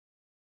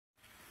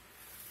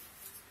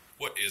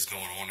What is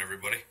going on,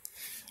 everybody?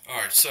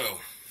 Alright, so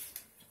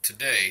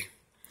today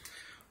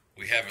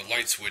we have a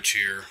light switch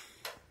here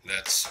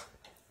that's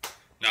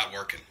not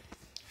working.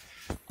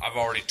 I've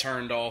already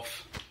turned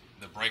off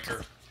the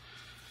breaker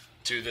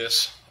to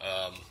this.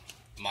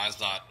 Mine's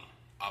not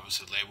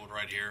obviously labeled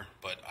right here,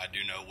 but I do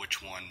know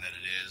which one that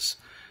it is.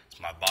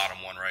 It's my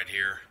bottom one right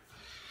here.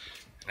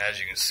 And as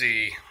you can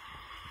see,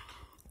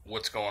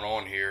 what's going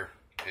on here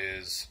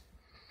is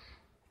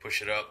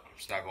push it up.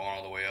 It's not going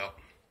all the way up.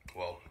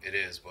 Well, it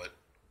is, but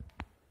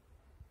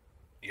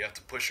you have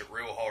to push it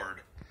real hard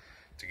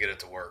to get it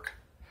to work.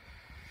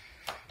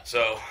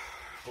 So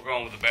we're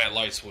going with the bad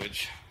light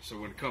switch. So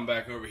we're going to come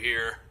back over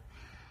here,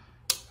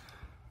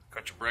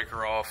 cut your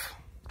breaker off,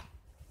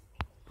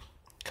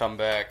 come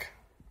back,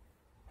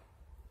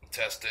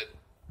 test it.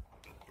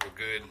 We're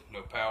good,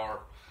 no power.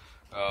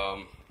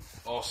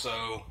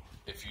 Also,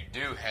 if you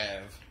do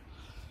have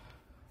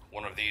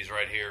one of these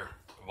right here,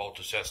 a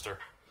voltage tester,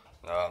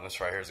 this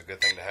right here is a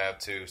good thing to have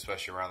too,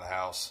 especially around the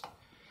house.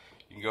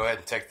 You can go ahead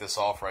and take this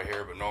off right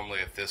here, but normally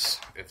if this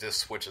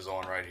switch is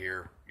on right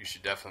here, you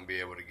should definitely be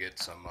able to get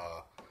some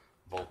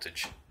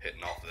voltage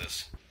hitting off of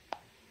this.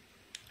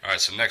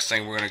 Alright, so next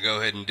thing we're going to go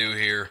ahead and do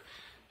here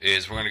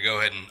is we're going to go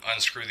ahead and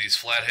unscrew these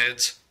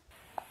flatheads.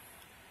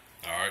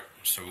 Alright,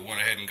 so we went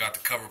ahead and got the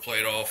cover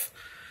plate off.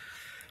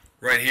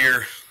 Right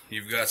here,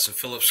 you've got some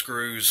Phillips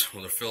screws,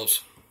 well, they're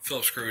Phillips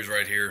screws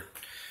right here.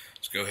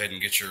 Just go ahead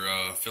and get your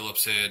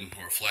Phillips head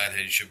or a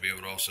flathead. You should be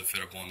able to also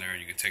fit up on there,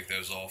 and you can take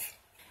those off.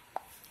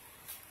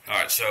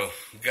 Alright, so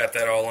we've got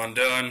that all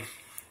undone.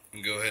 You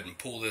can go ahead and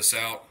pull this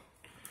out.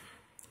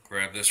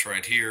 Grab this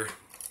right here.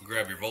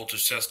 Grab your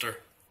voltage tester.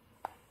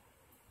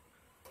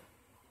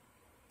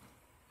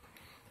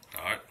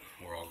 Alright,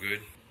 we're all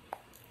good.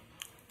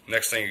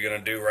 Next thing you're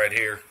going to do right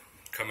here,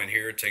 come in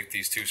here, take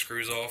these two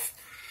screws off.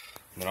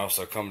 And then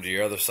also come to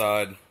your other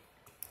side,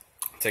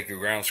 take your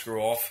ground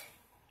screw off.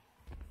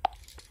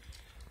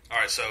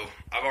 Alright, so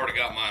I've already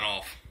got mine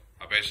off.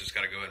 I basically just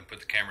got to go ahead and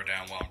put the camera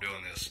down while I'm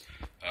doing this.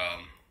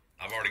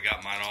 I've already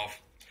got mine off.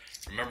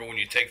 Remember when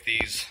you take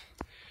these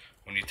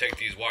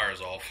wires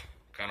off,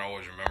 kind of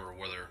always remember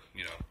whether,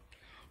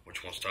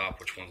 which one's top,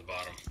 which one's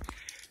bottom.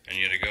 And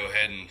you got to go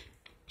ahead and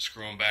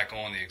screw them back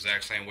on the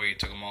exact same way you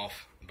took them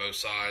off, both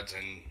sides,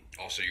 and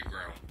also your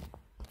ground.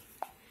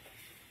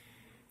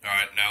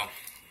 Alright, now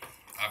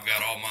I've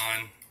got all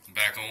mine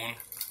back on.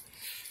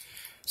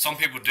 Some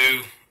people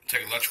do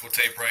take electrical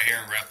tape right here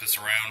and wrap this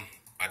around.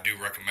 I do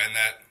recommend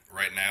that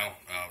right now.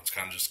 It's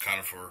kind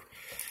of for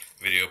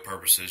video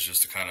purposes,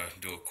 just to kind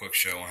of do a quick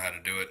show on how to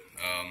do it.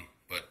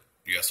 But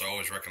yes, I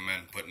always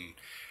recommend putting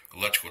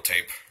electrical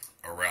tape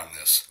around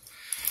this.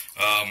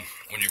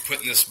 When you're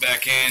putting this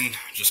back in,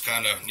 just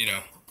kind of,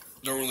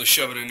 don't really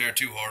shove it in there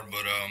too hard,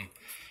 but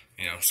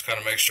just kind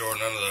of make sure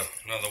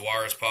none of the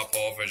wires pop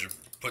off as you're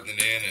putting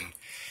it in, and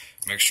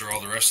make sure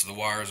all the rest of the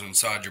wires are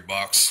inside your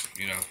box.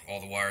 All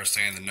the wires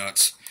stay in the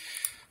nuts.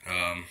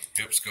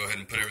 Yep, so go ahead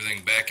and put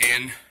everything back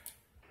in.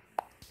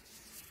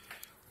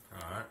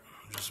 Alright,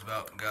 just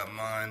about got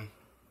mine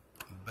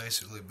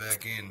basically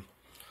back in.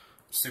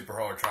 Super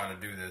hard trying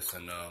to do this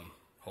and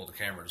hold the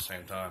camera at the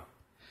same time.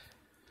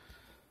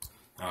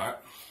 Alright,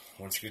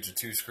 once you get your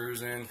two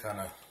screws in, kind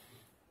of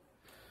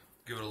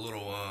give it a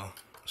little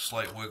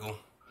slight wiggle.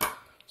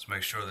 Just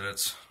make sure that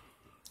it's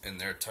in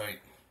there tight.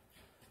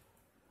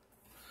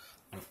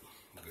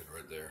 Good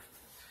right there.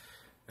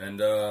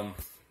 And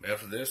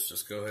after this,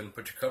 just go ahead and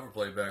put your cover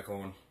plate back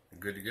on.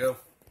 You're good to go.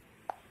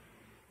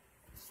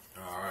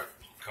 Alright,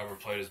 cover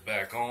plate is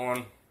back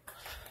on.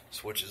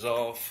 Switch is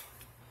off.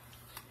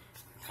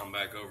 Come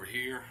back over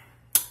here.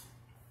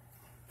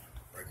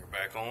 Breaker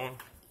back on.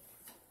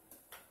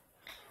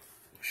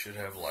 You should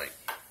have light.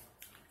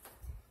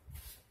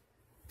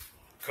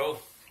 Cool.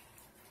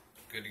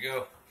 Good to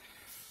go.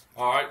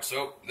 Alright,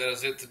 so that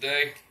is it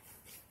today.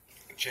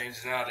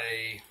 Changing out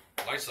a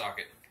light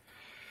socket.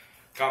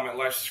 Comment,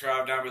 like,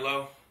 subscribe down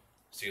below.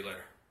 See you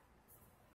later.